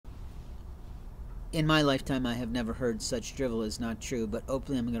In my lifetime, I have never heard such drivel is not true, but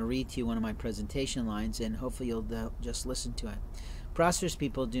openly I'm going to read to you one of my presentation lines, and hopefully you'll just listen to it. Prosperous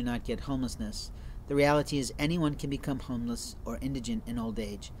people do not get homelessness. The reality is anyone can become homeless or indigent in old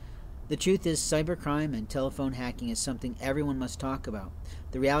age. The truth is cybercrime and telephone hacking is something everyone must talk about.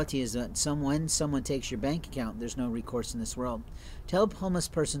 The reality is that when someone takes your bank account, there's no recourse in this world. To help homeless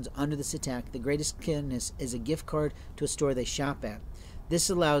persons under this attack, the greatest kindness is a gift card to a store they shop at. This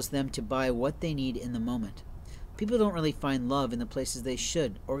allows them to buy what they need in the moment. People don't really find love in the places they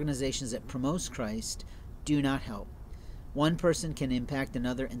should. Organizations that promote Christ do not help. One person can impact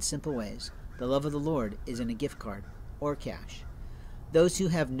another in simple ways. The love of the Lord is in a gift card or cash. Those who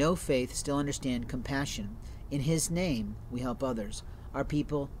have no faith still understand compassion. In His name, we help others. Our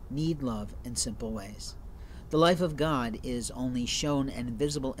people need love in simple ways. The life of God is only shown and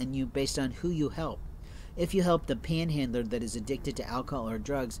visible in you based on who you help. If you help the panhandler that is addicted to alcohol or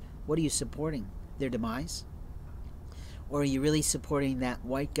drugs, what are you supporting? Their demise? Or are you really supporting that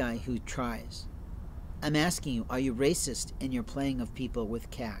white guy who tries? I'm asking you, are you racist in your playing of people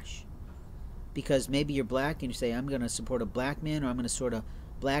with cash? Because maybe you're black and you say, I'm going to support a black man, or I'm going to support a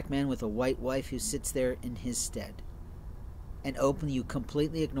black man with a white wife who sits there in his stead. And openly you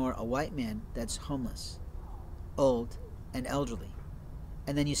completely ignore a white man that's homeless, old, and elderly.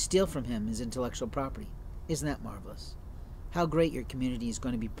 And then you steal from him his intellectual property. Isn't that marvelous? How great your community is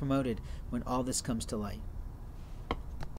going to be promoted when all this comes to light.